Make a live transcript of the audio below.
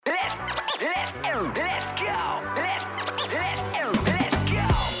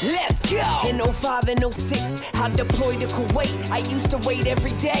Let's go. In '05 and '06, I deployed to Kuwait. I used to wait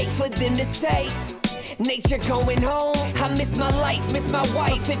every day for them to say, nature going home. I missed my life, missed my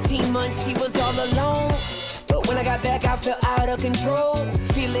wife. For 15 months, she was all alone. But when I got back, I felt out of control.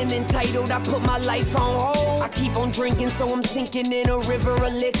 Feeling entitled, I put my life on hold. I keep on drinking, so I'm sinking in a river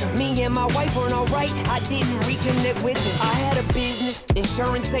of liquor. Me and my wife weren't alright, I didn't reconnect with her. I had a business,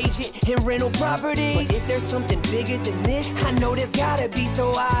 insurance agent, and rental properties. But is there something bigger than this? I know there's gotta be,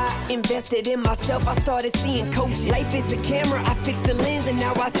 so I invested in myself. I started seeing coaches. Life is a camera, I fixed the lens, and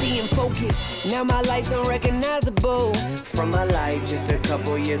now I see in focus. Now my life's unrecognizable from my life just a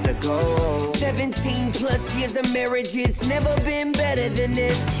couple years ago. 17 plus years of marriage, it's never been better than this.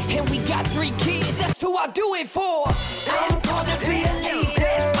 And we got 3 kids, that's who I do it for. I'm called to be a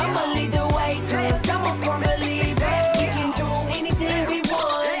leader. I'ma lead the way, cause I'm a firm believer. We can do anything we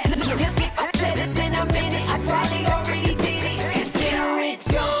want. Look, if I said it, then I meant it. I probably already did it. Consider it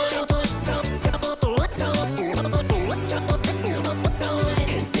done.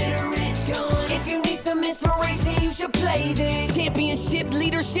 Consider it done. If you need some inspiration, you should play this Championship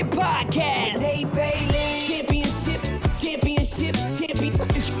Leadership Podcast with Nate Bailey. Championship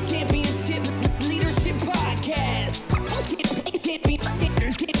Leadership Podcast.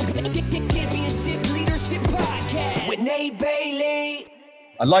 Championship Leadership Podcast with Nate Bailey.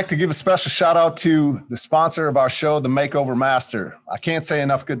 I'd like to give a special shout out to the sponsor of our show, The Makeover Master. I can't say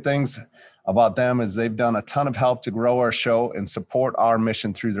enough good things about them, as they've done a ton of help to grow our show and support our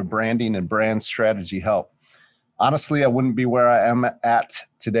mission through their branding and brand strategy help. Honestly, I wouldn't be where I am at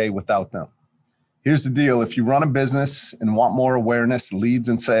today without them. Here's the deal. If you run a business and want more awareness, leads,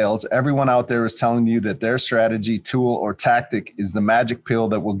 and sales, everyone out there is telling you that their strategy, tool, or tactic is the magic pill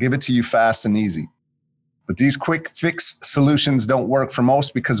that will give it to you fast and easy. But these quick fix solutions don't work for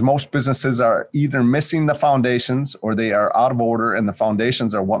most, because most businesses are either missing the foundations or they are out of order, and the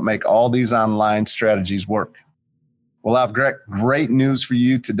foundations are what make all these online strategies work. Well, I have great news for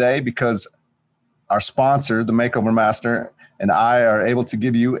you today, because our sponsor, The Makeover Master, and I are able to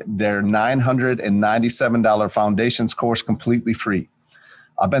give you their $997 foundations course completely free.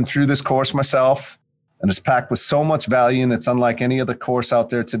 I've been through this course myself, and it's packed with so much value, and it's unlike any other course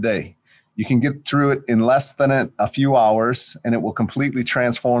out there today. You can get through it in less than a few hours, and it will completely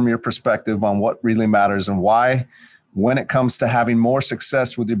transform your perspective on what really matters and why when it comes to having more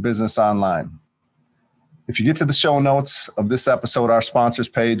success with your business online. If you get to the show notes of this episode, our sponsors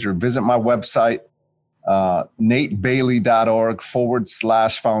page, or visit my website,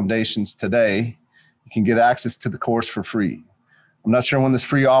 natebailey.org/foundations today, you can get access to the course for free. I'm not sure when this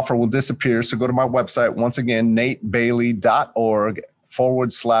free offer will disappear, so go to my website once again,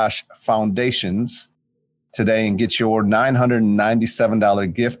 natebailey.org/foundations today, and get your $997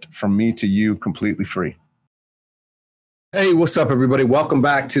 gift from me to you completely free. Hey, what's up, everybody? Welcome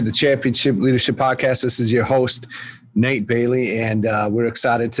back to the Championship Leadership Podcast. This is your host, Nate Bailey, and we're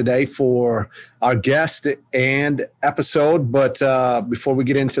excited today for our guest and episode. But before we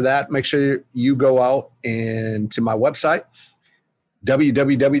get into that, make sure you go out and to my website,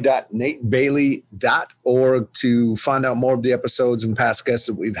 www.natebailey.org, to find out more of the episodes and past guests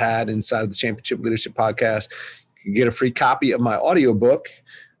that we've had inside of the Championship Leadership Podcast. You can get a free copy of my audiobook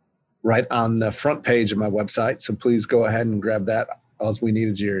right on the front page of my website. So please go ahead and grab that. All we need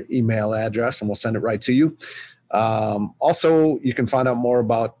is your email address, and we'll send it right to you. Also, you can find out more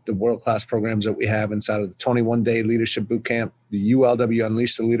about the world-class programs that we have inside of the 21-day leadership bootcamp, the ULW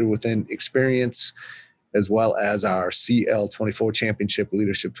Unleash the Leader Within experience, as well as our CL24 Championship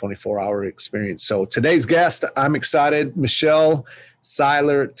Leadership 24-hour experience. So today's guest, I'm excited, Michelle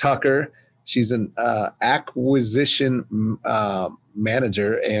Seiler Tucker. She's an acquisition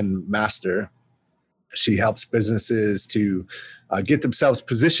manager and master. She helps businesses to get themselves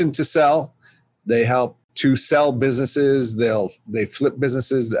positioned to sell. They help to sell businesses. They flip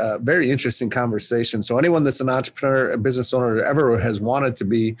businesses. Very interesting conversation. So anyone that's an entrepreneur, a business owner, or ever has wanted to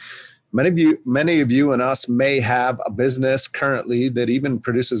be, many of you and us may have a business currently that even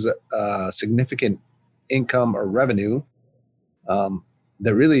produces a significant income or revenue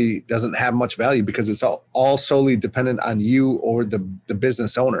that really doesn't have much value, because it's all solely dependent on you or the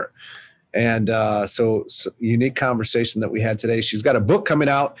business owner. And so unique conversation that we had today. She's got a book coming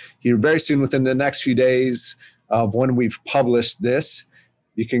out here very soon, within the next few days of when we've published this.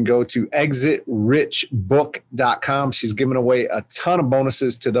 You can go to exitrichbook.com. She's giving away a ton of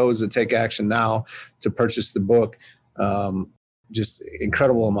bonuses to those that take action now to purchase the book. Just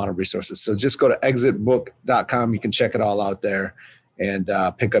incredible amount of resources. So just go to exitbook.com. You can check it all out there and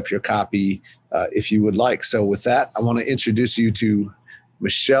pick up your copy if you would like. So with that, I want to introduce you to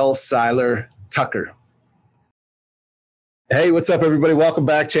Michelle Seiler Tucker. Hey, what's up, everybody? Welcome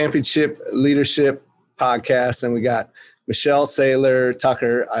back, Championship Leadership Podcast, and we got Michelle Seiler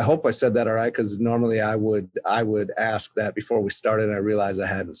Tucker. I hope I said that all right, because normally I would ask that before we started, and I realized I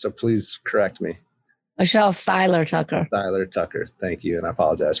hadn't. So please correct me. Michelle Seiler Tucker. Seiler Tucker. Thank you, and I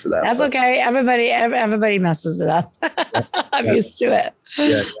apologize for that. That's okay. Everybody messes it up. I'm used to it.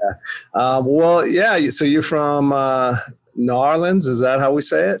 Yeah. So you're from New Orleans. Is that how we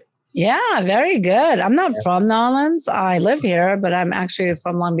say it? Yeah, very good. I'm not from New Orleans. I live here, but I'm actually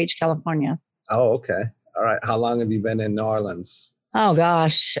from Long Beach, California. Oh, okay. All right. How long have you been in New Orleans? Oh,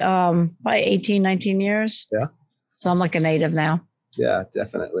 gosh. Probably 18, 19 years. Yeah. So I'm like a native now. Yeah,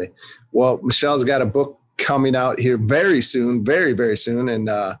 definitely. Well, Michelle's got a book coming out here very soon, very, very soon. And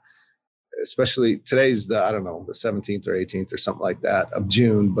especially today's the 17th or 18th or something like that of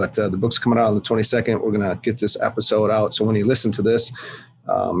June. But the book's coming out on the 22nd. We're going to get this episode out. So when you listen to this,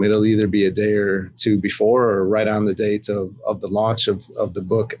 it'll either be a day or two before or right on the date of the launch of the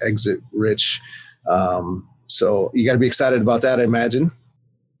book, Exit Rich. So you got to be excited about that, I imagine.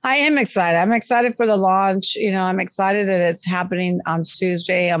 I am excited. I'm excited for the launch. I'm excited that it's happening on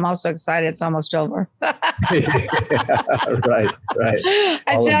Tuesday. I'm also excited it's almost over. Right.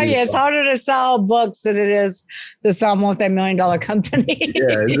 I tell you, it's harder to sell books than it is to sell a multi-million-dollar company.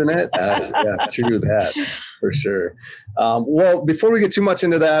 Yeah, isn't it? Yeah, true that, for sure. Well, before we get too much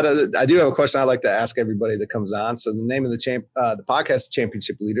into that, I do have a question I'd like to ask everybody that comes on. So the name of the podcast,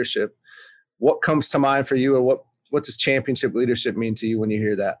 Championship Leadership. What comes to mind for you, or what does championship leadership mean to you when you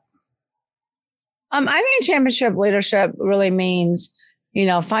hear that? I think championship leadership really means,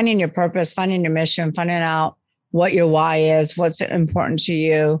 finding your purpose, finding your mission, finding out what your why is, what's important to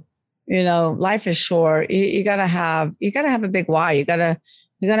you. Life is short. You gotta have a big why. You gotta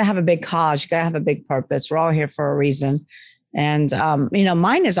have a big cause. You gotta have a big purpose. We're all here for a reason. And,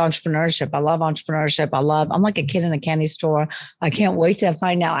 mine is entrepreneurship. I love entrepreneurship. I'm like a kid in a candy store. I can't wait to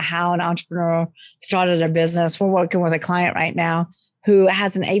find out how an entrepreneur started a business. We're working with a client right now who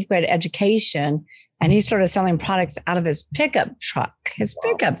has an 8th grade education, and he started selling products out of his pickup truck.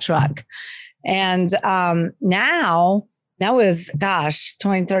 And now that was,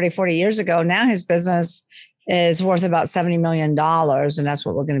 20, 30, 40 years ago. Now his business is worth about $70 million. And that's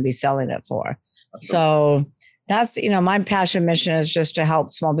what we're going to be selling it for. So that's, my passion mission is just to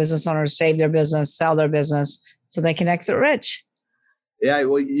help small business owners save their business, sell their business so they can exit rich. Yeah.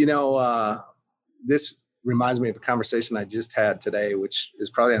 Well, this reminds me of a conversation I just had today, which is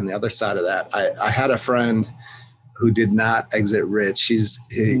probably on the other side of that. I had a friend who did not exit rich.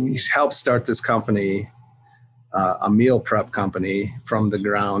 He helped start this company, a meal prep company from the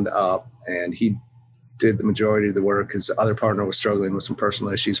ground up. And he did the majority of the work. His other partner was struggling with some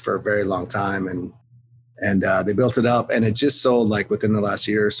personal issues for a very long time. And they built it up, and it just sold like within the last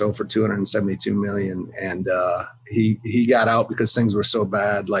year or so for $272 million. And he got out because things were so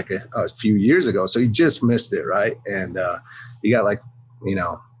bad like a few years ago. So he just missed it, right? And he got like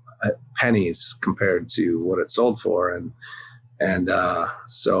pennies compared to what it sold for. And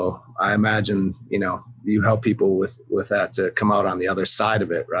so I imagine you help people with that to come out on the other side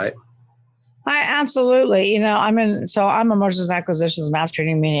of it, right? I absolutely. I'm a mergers and acquisitions master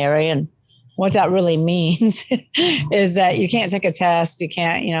intermediary, and what that really means is that you can't take a test. You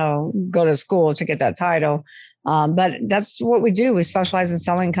can't, go to school to get that title. But that's what we do. We specialize in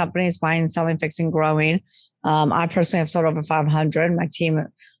selling companies, buying, selling, fixing, growing. I personally have sold over 500. My team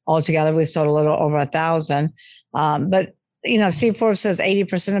altogether, we've sold a little over 1,000. But, Steve Forbes says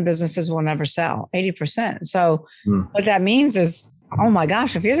 80% of businesses will never sell, 80%. So what that means is, oh my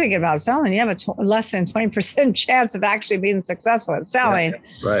gosh, if you're thinking about selling, you have a less than 20% chance of actually being successful at selling.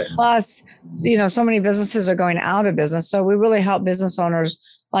 Yeah, right. Plus, so many businesses are going out of business. So we really help business owners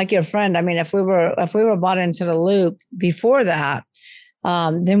like your friend. I mean, if we were bought into the loop before that,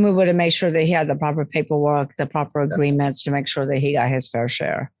 then we would have made sure that he had the proper paperwork, the proper agreements to make sure that he got his fair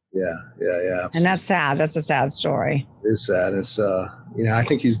share. Yeah. Absolutely. And that's sad. That's a sad story. It is sad. It's, I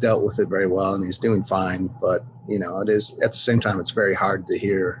think he's dealt with it very well and he's doing fine, but it is at the same time, it's very hard to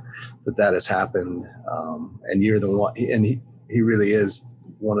hear that has happened. And you're the one, and he really is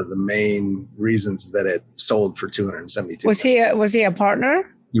one of the main reasons that it sold for $272. Was he a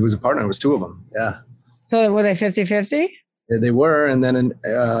partner? He was a partner. It was two of them. Yeah. So were they 50-50? They were. And then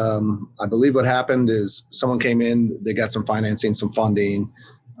I believe what happened is someone came in, they got some financing, some funding.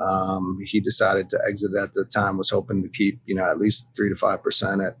 He decided to exit at the time, was hoping to keep, at least 3 to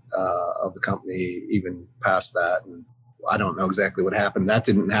 5% of the company, even past that. And I don't know exactly what happened. That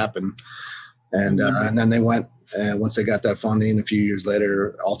didn't happen. And then they went, and once they got that funding a few years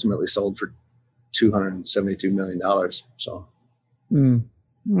later, ultimately sold for $272 million. So.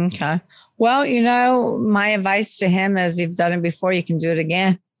 Okay. Well, my advice to him is you've done it before, you can do it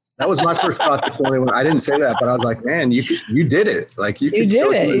again. That was my first thought this morning. I didn't say that, but I was like, man, you did it. Like you could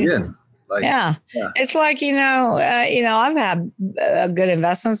do it again. Like, yeah. It's like, I've had good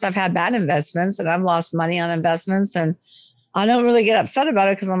investments. I've had bad investments, and I've lost money on investments, and I don't really get upset about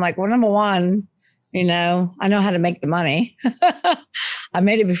it because I'm like, well, number one, I know how to make the money. I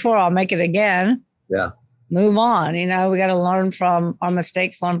made it before. I'll make it again. Yeah. Move on. We got to learn from our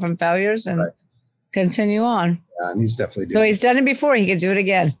mistakes, learn from failures, and continue on. Yeah, and he's definitely doing So he's done it before. He can do it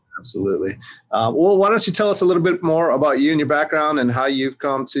again. Absolutely. Well, why don't you tell us a little bit more about you and your background and how you've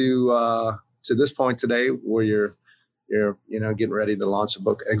come to this point today where you're getting ready to launch the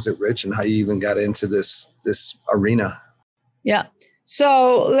book Exit Rich, and how you even got into this arena. Yeah.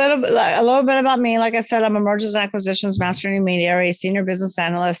 So a little bit about me. Like I said, I'm a mergers and acquisitions master intermediary, senior business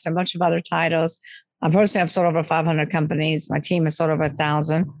analyst, a bunch of other titles. I personally have sold over 500 companies. My team has sold over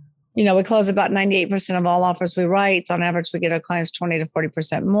 1,000. We close about 98% of all offers we write. On average, we get our clients 20 to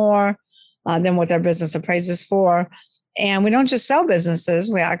 40% more than what their business appraises for. And we don't just sell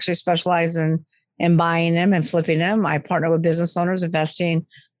businesses. We actually specialize in buying them and flipping them. I partner with business owners, investing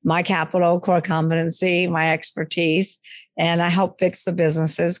my capital, core competency, my expertise, and I help fix the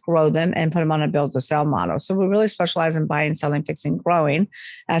businesses, grow them, and put them on a build to sell model. So we really specialize in buying, selling, fixing, growing.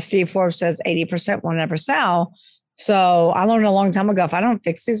 As Steve Forbes says, 80% will never sell. So I learned a long time ago, if I don't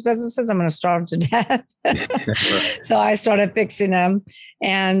fix these businesses, I'm going to starve to death. Right. So I started fixing them.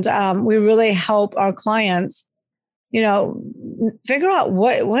 And we really help our clients, figure out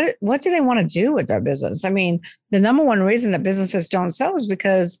what do they want to do with their business. I mean, the number one reason that businesses don't sell is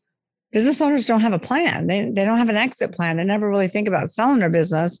because business owners don't have a plan. They don't have an exit plan. They never really think about selling their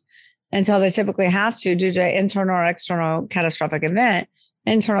business until they typically have to due to internal or external catastrophic event.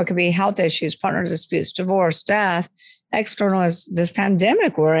 Internal could be health issues, partner disputes, divorce, death. External is this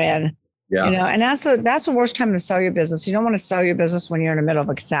pandemic we're in. Yeah. And that's the worst time to sell your business. You don't want to sell your business when you're in the middle of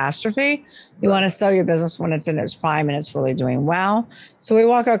a catastrophe. You want to sell your business when it's in its prime and it's really doing well. So we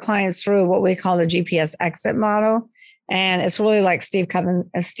walk our clients through what we call the GPS exit model. And it's really like Stephen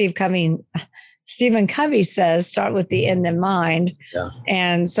Covey says, start with the end in mind. Yeah.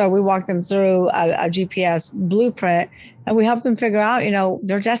 And so we walk them through a GPS blueprint, and we help them figure out,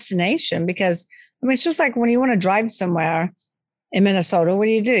 their destination. Because it's just like when you want to drive somewhere in Minnesota, what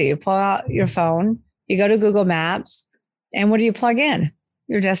do? You pull out your phone, you go to Google Maps, and what do you plug in?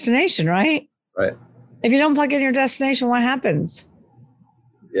 Your destination, right? Right. If you don't plug in your destination, what happens?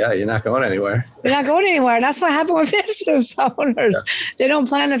 Yeah, you're not going anywhere. You're not going anywhere. And that's what happened with business owners. Yeah. They don't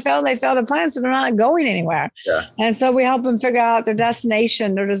plan to fail. They fail to plan, so they're not going anywhere. Yeah. And so we help them figure out their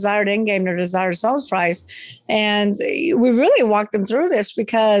destination, their desired end game, their desired sales price. And we really walk them through this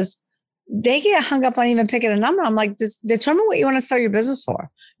because they get hung up on even picking a number. I'm like, determine what you want to sell your business for.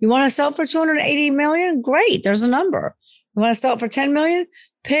 You want to sell it for $280 million? Great. There's a number. You want to sell it for $10 million?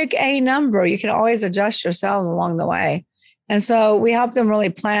 Pick a number. You can always adjust yourselves along the way. And so we help them really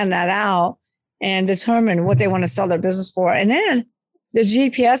plan that out and determine what they want to sell their business for. And then the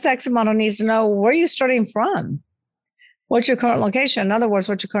GPS exit model needs to know where you're starting from. What's your current location? In other words,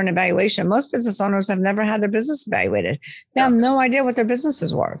 what's your current evaluation? Most business owners have never had their business evaluated. They have no idea what their business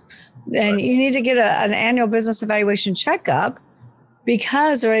is worth. And you need to get an annual business evaluation checkup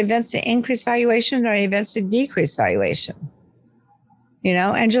because there are events to increase valuation, there are events to decrease valuation.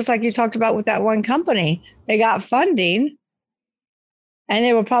 And just like you talked about with that one company, they got funding, and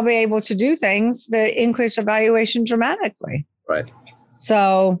they were probably able to do things that increase their valuation dramatically. Right.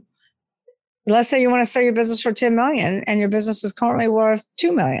 So let's say you want to sell your business for $10 million and your business is currently worth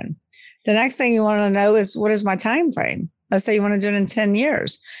 $2 million. The next thing you want to know is, what is my time frame? Let's say you want to do it in 10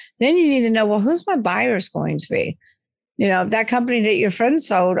 years. Then you need to know, well, who's my buyers going to be? That company that your friend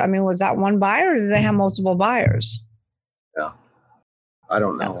sold, was that one buyer or did they have multiple buyers? Yeah. I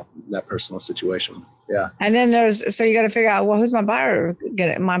don't know that personal situation. Yeah. And then so you got to figure out, well, who's my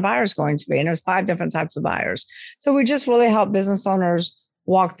buyer's going to be? And there's 5 different types of buyers. So we just really help business owners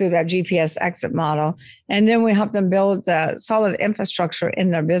walk through that GPS exit model. And then we help them build the solid infrastructure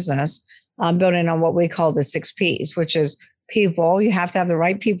in their business, building on what we call the 6 Ps, which is people. You have to have the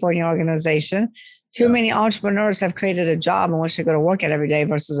right people in your organization. Too many entrepreneurs have created a job in which they go to work at every day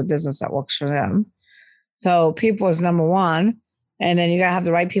versus a business that works for them. So people is number one. And then you got to have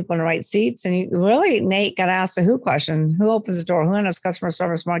the right people in the right seats. And you really, Nate, got to ask the who question. Who opens the door? Who handles customer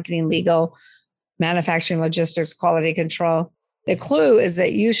service, marketing, legal, manufacturing, logistics, quality control? The clue is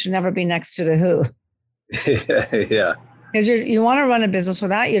that you should never be next to the who. Yeah. Because you want to run a business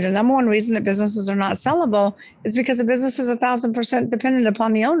without you. The number one reason that businesses are not sellable is because the business is 1,000% dependent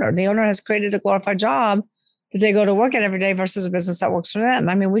upon the owner. The owner has created a glorified job that they go to work at every day versus a business that works for them.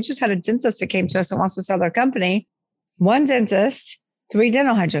 I mean, we just had a dentist that came to us and wants to sell their company. One dentist, 3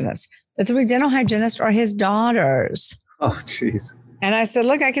 dental hygienists. The 3 dental hygienists are his daughters. Oh, geez. And I said,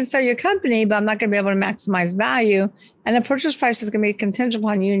 look, I can sell your company, but I'm not going to be able to maximize value. And the purchase price is going to be contingent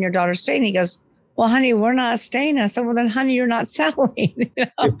upon you and your daughter staying. He goes, well, honey, we're not staying. I said, well, then, honey, you're not selling. You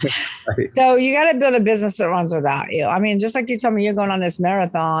know? Right. So you got to build a business that runs without you. I mean, just like you told me, you're going on this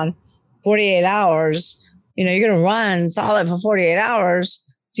marathon, 48 hours, you know, you're going to run solid for 48 hours.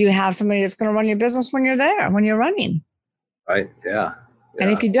 Do you have somebody that's going to run your business when you're there, when you're running? Right. Yeah.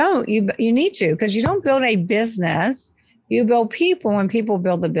 And if you don't, you need to, because you don't build a business. You build people, and people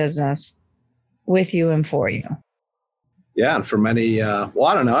build the business with you and for you. Yeah. And for many, well,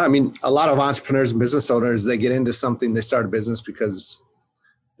 I don't know. I mean, a lot of entrepreneurs and business owners, they get into something, they start a business because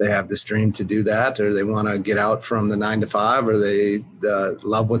they have this dream to do that, or they want to get out from the 9 to 5, or they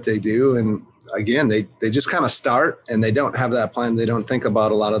love what they do. And again, they just kind of start, and they don't have that plan. They don't think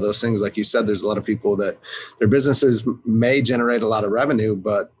about a lot of those things. Like you said, there's a lot of people that their businesses may generate a lot of revenue,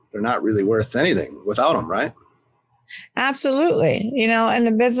 but they're not really worth anything without them, right? Absolutely. You know, and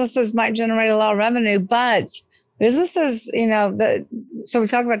the businesses might generate a lot of revenue, but businesses, you know, so we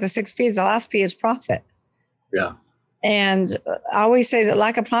talk about the 6 P's. The last P is profit. Yeah. And I always say that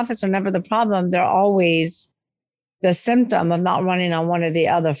lack of profits are never the problem. They're always the symptom of not running on one of the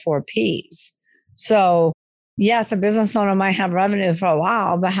other 4 P's. So yes, a business owner might have revenue for a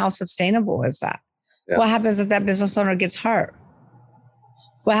while, but how sustainable is that? Yeah. What happens if that business owner gets hurt?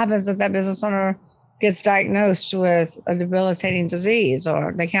 What happens if that business owner gets diagnosed with a debilitating disease,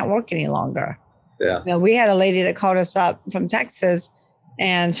 or they can't work any longer? Yeah. You know, we had a lady that called us up from Texas,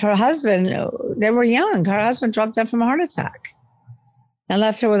 and her husband, they were young. Her husband dropped dead from a heart attack and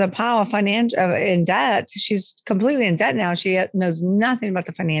left her with a pile of in debt. She's completely in debt now. She knows nothing about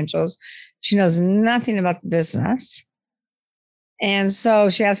the financials. She knows nothing about the business. And so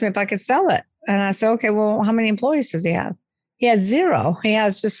she asked me if I could sell it. And I said, okay, well, how many employees does he have? He has 0. He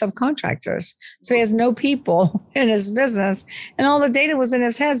has just subcontractors. So he has no people in his business. And all the data was in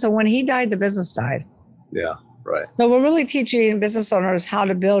his head. So when he died, the business died. Yeah, right. So we're really teaching business owners how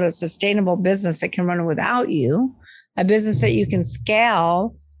to build a sustainable business that can run without you, a business that you can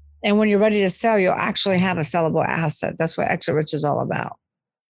scale. And when you're ready to sell, you'll actually have a sellable asset. That's what Exit Rich is all about.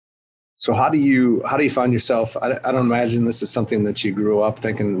 So how do you find yourself? I don't imagine this is something that you grew up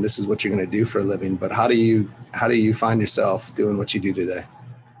thinking this is what you're going to do for a living, but how do you find yourself doing what you do today?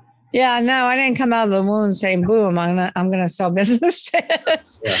 Yeah, no, I didn't come out of the womb saying, boom, I'm gonna sell businesses.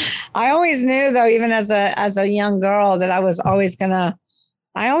 Yeah. I always knew, though, even as a young girl, that I always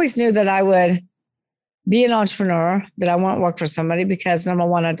knew that I would be an entrepreneur, that I won't work for somebody, because number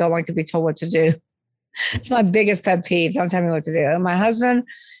one, I don't like to be told what to do. It's my biggest pet peeve. Don't tell me what to do. And my husband,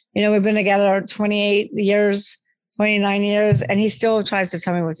 you know, we've been together 29 years, and he still tries to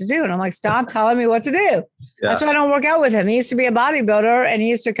tell me what to do. And I'm like, stop telling me what to do. Yeah. That's why I don't work out with him. He used to be a bodybuilder, and he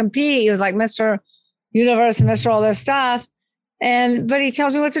used to compete. He was like Mr. Universe and Mr. all this stuff. But he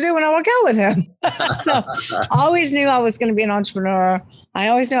tells me what to do when I work out with him. So I always knew I was going to be an entrepreneur. I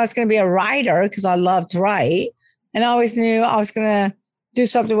always knew I was going to be a writer, because I love to write. And I always knew I was going to do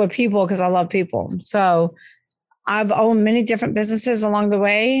something with people, because I love people. So I've owned many different businesses along the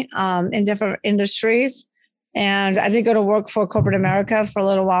way, in different industries. And I did go to work for corporate America for a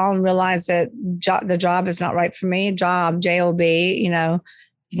little while and realized that the job is not right for me. J-O-B, you know,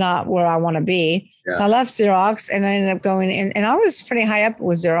 is not where I want to be. Yeah. So I left Xerox, and I ended up going in, and I was pretty high up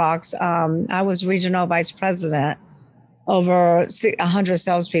with Xerox. I was regional vice president over 100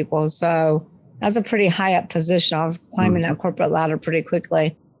 salespeople. So that's a pretty high up position. I was climbing that corporate ladder pretty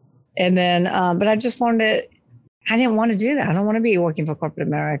quickly. And then, but I just learned that I didn't want to do that. I don't want to be working for corporate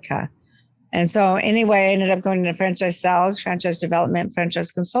America. And so anyway, I ended up going into franchise sales, franchise development,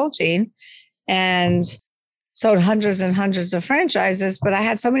 franchise consulting, and sold hundreds and hundreds of franchises. But I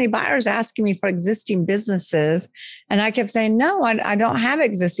had so many buyers asking me for existing businesses. And I kept saying, no, I don't have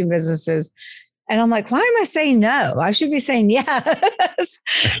existing businesses. And I'm like, why am I saying no? I should be saying yes,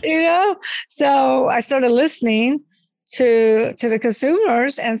 you know? So I started listening to the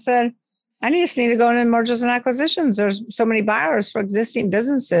consumers and said, I just need to go into mergers and acquisitions. There's so many buyers for existing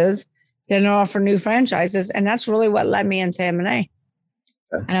businesses that are for new franchises. And that's really what led me into M&A. Okay.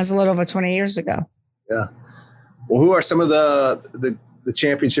 And that was a little over 20 years ago. Yeah. Well, who are some of the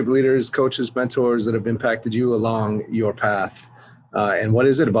championship leaders, coaches, mentors that have impacted you along your path? And what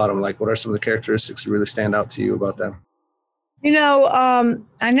is it about them? Like, what are some of the characteristics that really stand out to you about them? You know,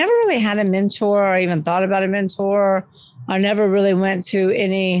 I never really had a mentor or even thought about a mentor. I never really went to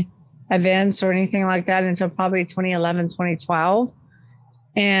any events or anything like that until probably 2011, 2012.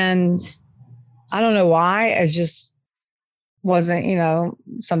 And I don't know why. It just wasn't,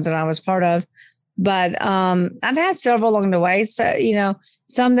 something I was part of. But I've had several along the way. So,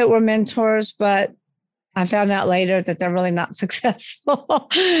 some that were mentors, but I found out later that they're really not successful.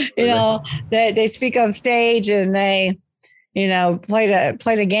 They speak on stage and they, play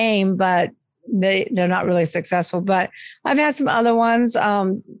the game, but they're not really successful. But I've had some other ones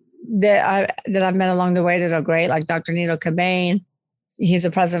that I've met along the way that are great, like Dr. Nito Cobain. He's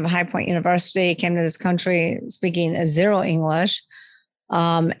the president of High Point University. He came to this country speaking zero English,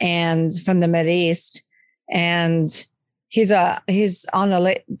 and from the Mideast. And he's on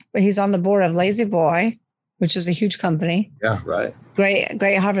the board of Lazy Boy, which is a huge company. Yeah, right.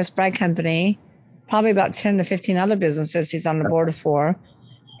 Great Harvest Bread Company. Probably about 10 to 15 other businesses he's on the board for.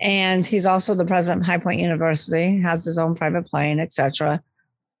 And he's also the president of High Point University, has his own private plane, etc.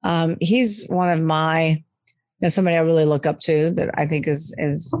 He's one of my, somebody I really look up to that I think is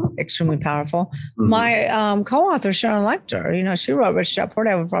extremely powerful. Mm-hmm. My co-author, Sharon Lechter, she wrote Rich Dad Poor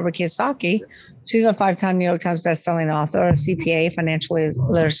Dad with Robert Kiyosaki. She's a 5-time New York Times bestselling author, a CPA, financial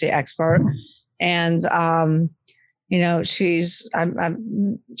literacy expert. And, she's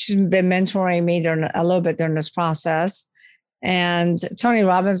been mentoring me a little bit during this process. And Tony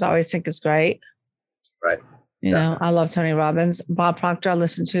Robbins I always think is great. Right. I love Tony Robbins. Bob Proctor I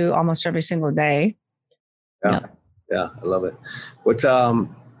listen to almost every single day. Yeah, I love it.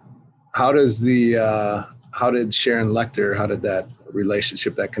 How did Sharon Lechter, how did that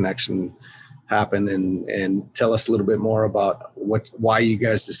relationship, that connection happen? And tell us a little bit more about why you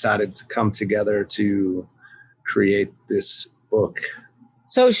guys decided to come together to create this book.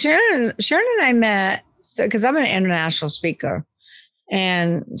 So Sharon and I met, because I'm an international speaker,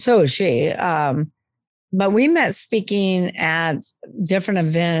 and so is she. But we met speaking at different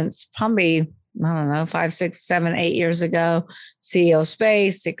events, probably, I don't know, 5, 6, 7, 8 years ago. CEO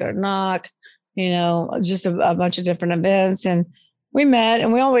Space, Secret Knock, just a bunch of different events. And we met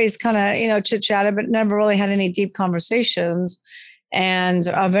and we always kind of, chit-chatted, but never really had any deep conversations. And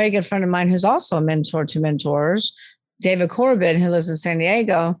a very good friend of mine who's also a mentor to mentors, David Corbett, who lives in San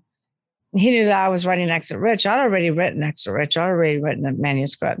Diego, he knew that I was writing Exit Rich. I'd already written Exit Rich. I'd already written a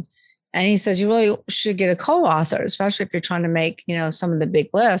manuscript. And he says, you really should get a co-author, especially if you're trying to make, some of the big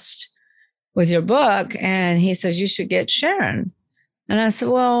list with your book. And he says, you should get Sharon. And I said,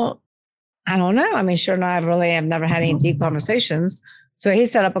 well, I don't know. I mean, Sharon and I have never had any deep conversations. So he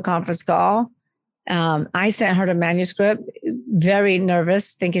set up a conference call. I sent her the manuscript, very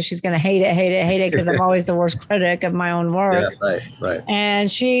nervous, thinking she's going to hate it, because I'm always the worst critic of my own work. Yeah, right. And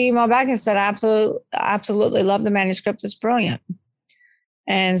she emailed back and said, absolutely love the manuscript. It's brilliant.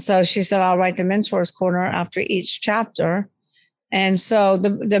 And so she said, I'll write the Mentor's Corner after each chapter. And so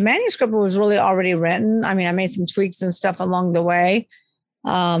the manuscript was really already written. I mean, I made some tweaks and stuff along the way.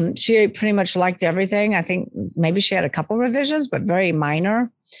 She pretty much liked everything. I think maybe she had a couple revisions, but very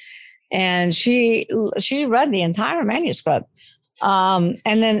minor. And she read the entire manuscript. And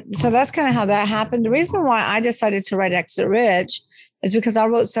then, so that's kind of how that happened. The reason why I decided to write Exit Rich is because I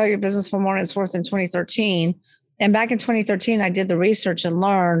wrote Sell Your Business for More Than It's Worth in 2013. And back in 2013, I did the research and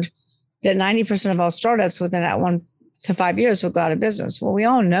learned that 90% of all startups within that 1 to 5 years will go out of business. Well, we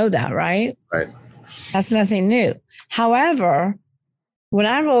all know that, right? Right. That's nothing new. However, when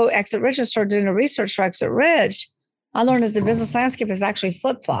I wrote Exit Rich and started doing the research for Exit Rich, I learned that the business landscape has actually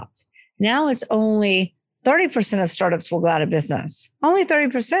flip-flopped. Now it's only 30% of startups will go out of business. Only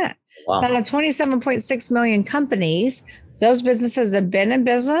 30%. Wow. Out of 27.6 million companies, those businesses have been in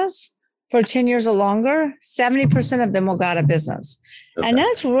business for 10 years or longer, 70% of them will go out of business. Okay. And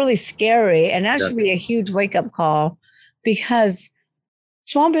that's really scary. And that should be a huge wake-up call, because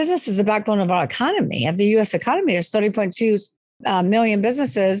small business is the backbone of our economy. Of the U.S. economy, there's 30.2 million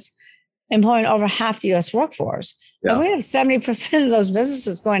businesses employing over half the U.S. workforce. Yeah. If we have 70% of those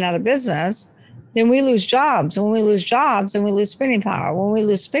businesses going out of business, then we lose jobs. And when we lose jobs, then we lose spending power. When we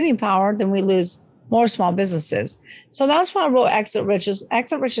lose spending power, then we lose more small businesses. So that's why I wrote Exit Rich.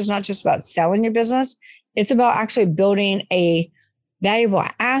 Exit Rich is not just about selling your business. It's about actually building a valuable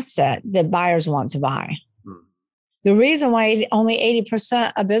asset that buyers want to buy. The reason why only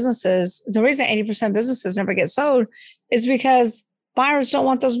 80% of businesses never get sold is because buyers don't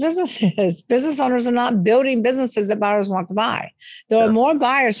want those businesses. Business owners are not building businesses that buyers want to buy. There are more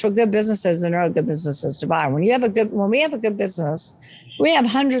buyers for good businesses than there are good businesses to buy. When we have a good business, we have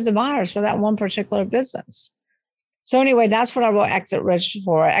hundreds of buyers for that one particular business. So anyway, that's what I wrote Exit Rich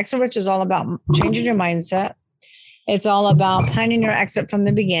for. Exit Rich is all about changing your mindset. It's all about planning your exit from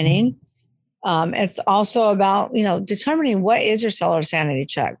the beginning. It's also about, determining what is your seller sanity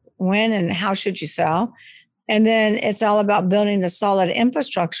check, when and how should you sell. And then it's all about building the solid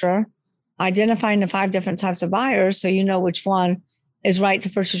infrastructure identifying the 5 different types of buyers so you know which one is right to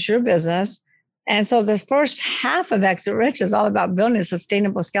purchase your business. And so the first half of Exit Rich is all about building a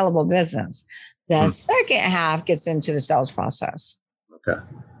sustainable, scalable business. The second half gets into the sales process. Okay.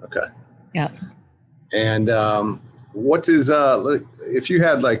 Yeah. And what is if you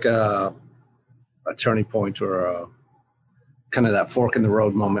had like a turning point or a kind of that fork in the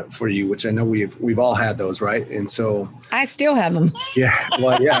road moment for you, which I know we've all had those, right? And so I still have them. Yeah,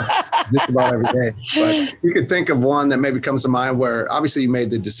 well, yeah, just about every day. But you could think of one that maybe comes to mind where obviously you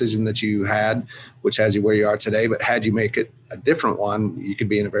made the decision that you had, which has you where you are today. But had you make it a different one, you could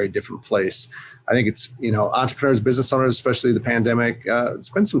be in a very different place. I think it's, entrepreneurs, business owners, especially the pandemic, it's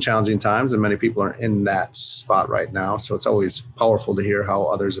been some challenging times and many people are in that spot right now. So it's always powerful to hear how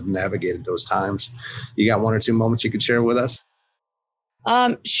others have navigated those times. You got 1 or 2 moments you could share with us?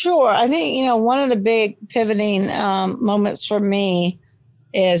 Sure. I think, one of the big pivoting moments for me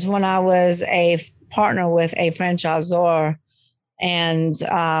is when I was a partner with a franchisor. And,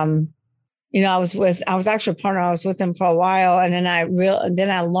 I was actually a partner. I was with him for a while. And then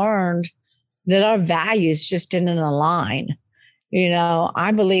I learned that our values just didn't align.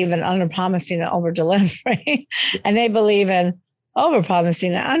 I believe in under promising and over delivering, and they believe in over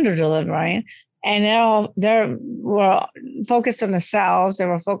promising and under delivering. And they were focused on the sales. They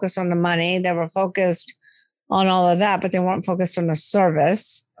were focused on the money. They were focused on all of that, but they weren't focused on the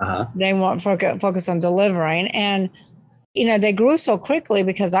service. They weren't focused on delivering. And, they grew so quickly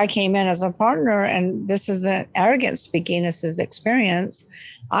because I came in as a partner, and this isn't arrogance speaking, this is experience.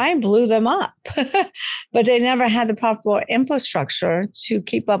 I blew them up, but they never had the proper infrastructure to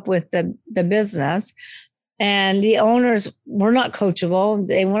keep up with the business. And the owners were not coachable.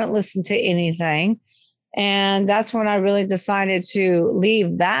 They wouldn't listen to anything. And that's when I really decided to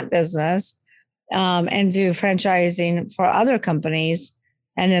leave that business and do franchising for other companies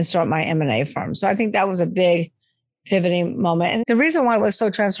and then start my M&A firm. So I think that was a big pivoting moment. And the reason why it was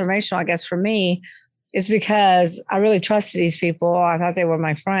so transformational, I guess, for me is because I really trusted these people. I thought they were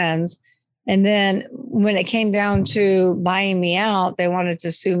my friends. And then when it came down to buying me out, they wanted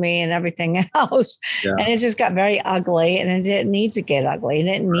to sue me and everything else. Yeah. And it just got very ugly, and it didn't need to get ugly. It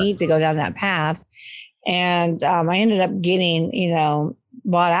didn't need to go down that path. And I ended up getting,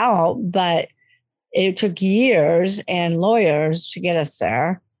 bought out, but it took years and lawyers to get us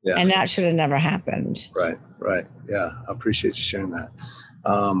there. Yeah. And that should have never happened. Right. Yeah. I appreciate you sharing that.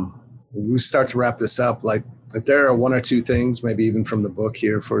 We start to wrap this up. Like, if there are 1 or 2 things, maybe even from the book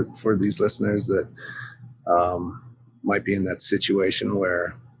here for these listeners that might be in that situation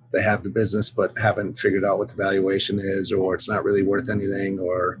where they have the business but haven't figured out what the valuation is, or it's not really worth anything,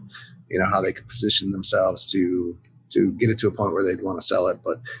 or how they could position themselves to get it to a point where they'd want to sell it.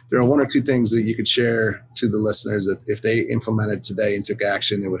 But there are 1 or 2 things that you could share to the listeners that if they implemented today and took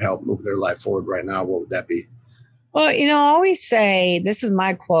action, it would help move their life forward right now. What would that be? Well, I always say, this is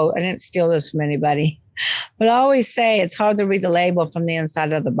my quote. I didn't steal this from anybody. But I always say it's hard to read the label from the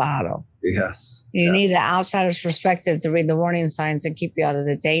inside of the bottle. Yes. You need the outsider's perspective to read the warning signs and keep you out of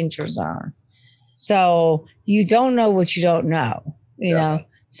the danger zone. So you don't know what you don't know, you know.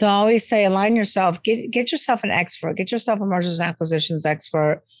 So I always say, align yourself, get yourself an expert, get yourself a mergers and acquisitions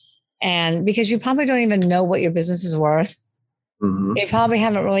expert. And because you probably don't even know what your business is worth. Mm-hmm. You probably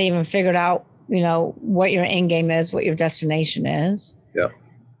haven't really even figured out, what your end game is, what your destination is. Yeah.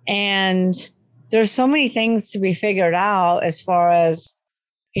 And there's so many things to be figured out as far as,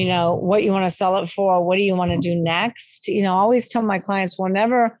 what you want to sell it for. What do you want to do next? I always tell my clients, we'll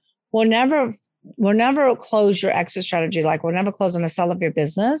never close your exit strategy. Like, we'll never close on the sell of your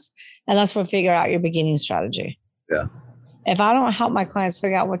business unless we figure out your beginning strategy. Yeah. If I don't help my clients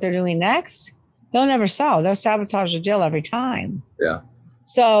figure out what they're doing next, they'll never sell. They'll sabotage the deal every time. Yeah.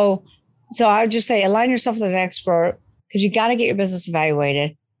 So I would just say, align yourself with an expert, because you got to get your business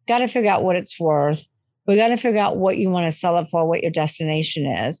evaluated. Got to figure out what it's worth. We got to figure out what you want to sell it for, what your destination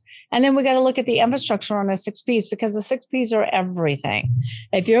is. And then we got to look at the infrastructure on the 6 Ps, because the 6 Ps are everything.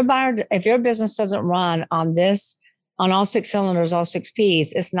 If your business doesn't run on all 6 cylinders, all 6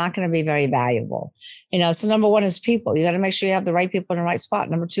 Ps, it's not going to be very valuable. So number 1 is people. You got to make sure you have the right people in the right spot.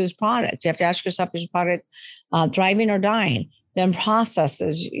 Number 2 is product. You have to ask yourself, is your product thriving or dying? Then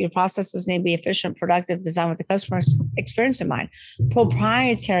processes. Your processes need to be efficient, productive, designed with the customer's experience in mind.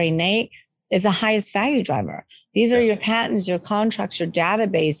 Proprietary, Nate, is the highest value driver. These are your patents, your contracts, your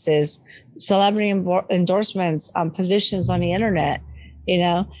databases, celebrity endorsements, positions on the internet,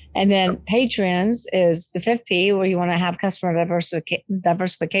 and then patrons is the 5th P, where you want to have customer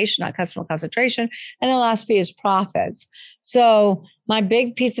diversification, not customer concentration. And the last P is profits. So my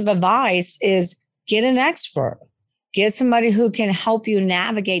big piece of advice is get an expert. Get somebody who can help you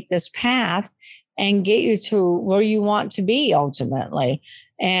navigate this path and get you to where you want to be ultimately.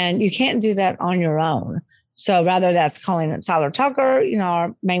 And you can't do that on your own. So rather that's calling it Siler Tucker,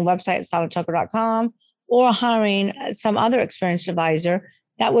 our main website is silertucker.com, or hiring some other experienced advisor.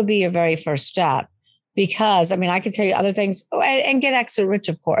 That would be your very first step. Because, I can tell you other things, and get Exit Rich,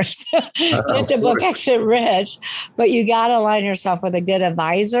 of course. Get the book Exit Rich, but you got to align yourself with a good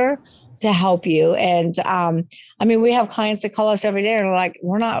advisor to help you. And we have clients that call us every day and are like,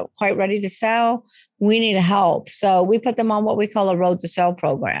 we're not quite ready to sell. We need help. So we put them on what we call a road to sell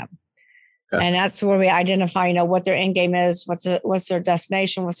program. Okay. And that's where we identify, what their end game is, what's their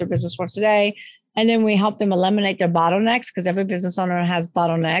destination, what's their business for today. And then we help them eliminate their bottlenecks, because every business owner has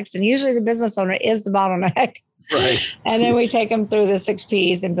bottlenecks. And usually the business owner is the bottleneck. Right. And then we take them through the 6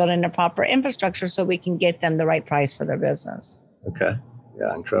 Ps and build in the proper infrastructure so we can get them the right price for their business. Okay.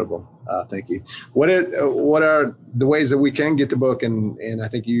 Yeah, incredible. Thank you. What are the ways that we can get the book? And I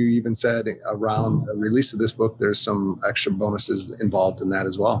think you even said around the release of this book, there's some extra bonuses involved in that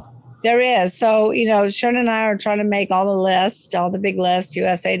as well. There is. So, Sharon and I are trying to make all the lists, all the big lists,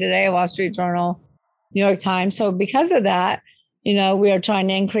 USA Today, Wall Street Journal, New York Times. So because of that, we are trying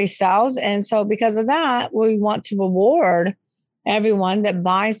to increase sales. And so because of that, we want to reward everyone that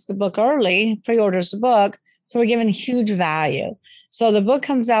buys the book early, pre-orders the book. So we're giving huge value. So the book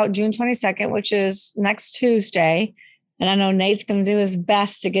comes out June 22nd, which is next Tuesday. And I know Nate's going to do his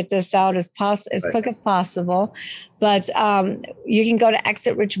best to get this out as quick as possible. But you can go to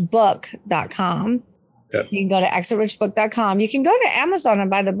exitrichbook.com. Yep. You can go to exitrichbook.com. You can go to Amazon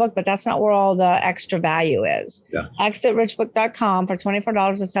and buy the book, but that's not where all the extra value is. Yeah. Exitrichbook.com for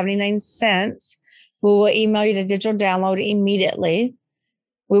 $24.79. We will email you the digital download immediately.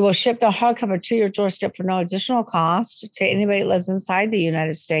 We will ship the hardcover to your doorstep for no additional cost to anybody that lives inside the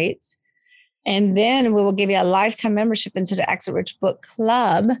United States. And then we will give you a lifetime membership into the Exit Rich Book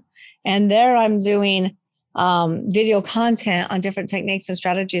Club. And there I'm doing video content on different techniques and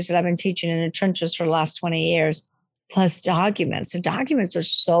strategies that I've been teaching in the trenches for the last 20 years, plus documents. The documents are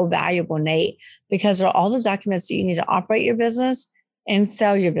so valuable, Nate, because they're all the documents that you need to operate your business and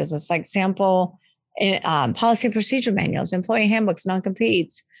sell your business, like sample policy and procedure manuals, employee handbooks,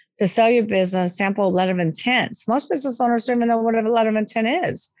 non-competes, to sell your business, sample letter of intents. Most business owners don't even know what a letter of intent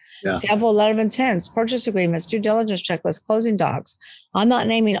is. Yeah. Sample letter of intents, purchase agreements, due diligence checklists, closing docs. I'm not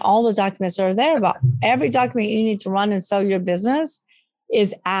naming all the documents that are there, but every document you need to run and sell your business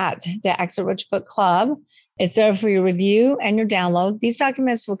is at the Exit Rich Book Club. It's there for your review and your download. These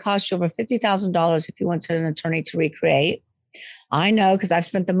documents will cost you over $50,000 if you went to an attorney to recreate. I know, because I've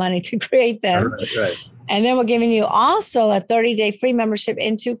spent the money to create them. Right. And then we're giving you also a 30-day free membership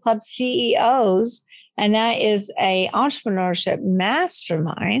into Club CEOs. And that is a entrepreneurship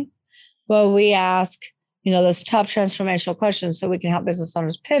mastermind where we ask, those tough transformational questions so we can help business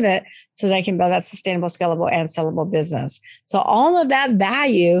owners pivot so they can build that sustainable, scalable, and sellable business. So all of that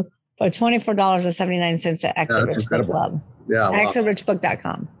value for $24.79 at Exit Rich Book Club. Yeah. Wow.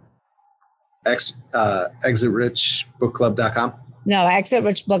 ExitRichBook.com. ExitRichBookClub.com? No,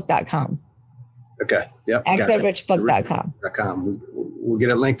 ExitRichBook.com. Okay. Yep. ExitRichBook.com. We'll get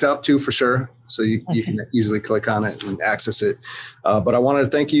it linked up too, for sure. So you can easily click on it and access it. But I wanted to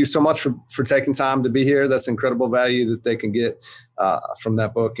thank you so much for taking time to be here. That's incredible value that they can get from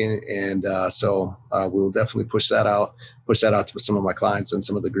that book. And so we will definitely push that out to some of my clients and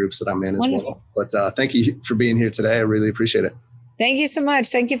some of the groups that I'm in as well. But thank you for being here today. I really appreciate it. Thank you so much.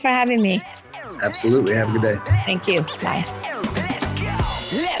 Thank you for having me. Absolutely. Have a good day. Thank you. Bye.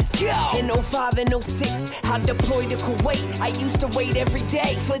 Let's go. In 05 and 06, I deployed to Kuwait. I used to wait every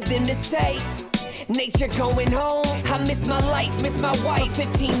day for them to say, nature going home. I missed my life, missed my wife. For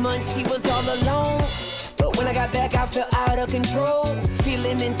 15 months, she was all alone. But when I got back, I felt out of control.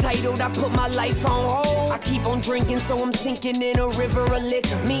 Feeling entitled, I put my life on hold. I keep on drinking, so I'm sinking in a river of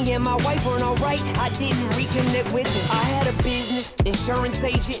liquor. Me and my wife weren't alright, I didn't reconnect with her. I had a business, insurance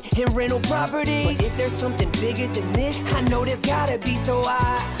agent, and rental properties. But is there something bigger than this? I know there's gotta be, so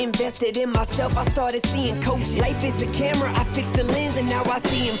I invested in myself. I started seeing coaches. Life is a camera, I fixed the lens, and now I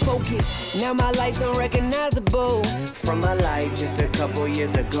see in focus. Now my life's unrecognizable from my life just a couple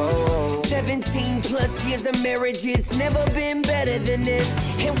years ago. 17 plus years of marriage, it's never been better than this.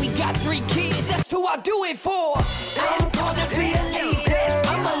 And we got 3 kids, that's who I do it for. I'm called to be a leader.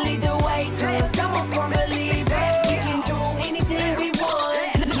 I'ma lead the way, cause I'm a firm believer. We can do anything we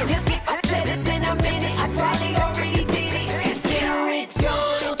want. Look, if I said it, then I meant it. I probably already did it. Consider it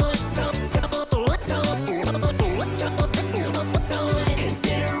done.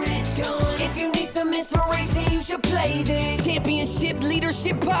 Consider it done. If you need some inspiration, you should play this Championship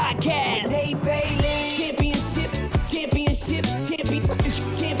Leadership Podcast. Hey, Bailey. Championship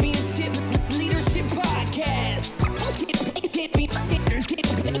Leadership Podcast.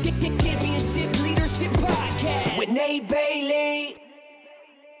 Championship Leadership Podcast with Nate Bates.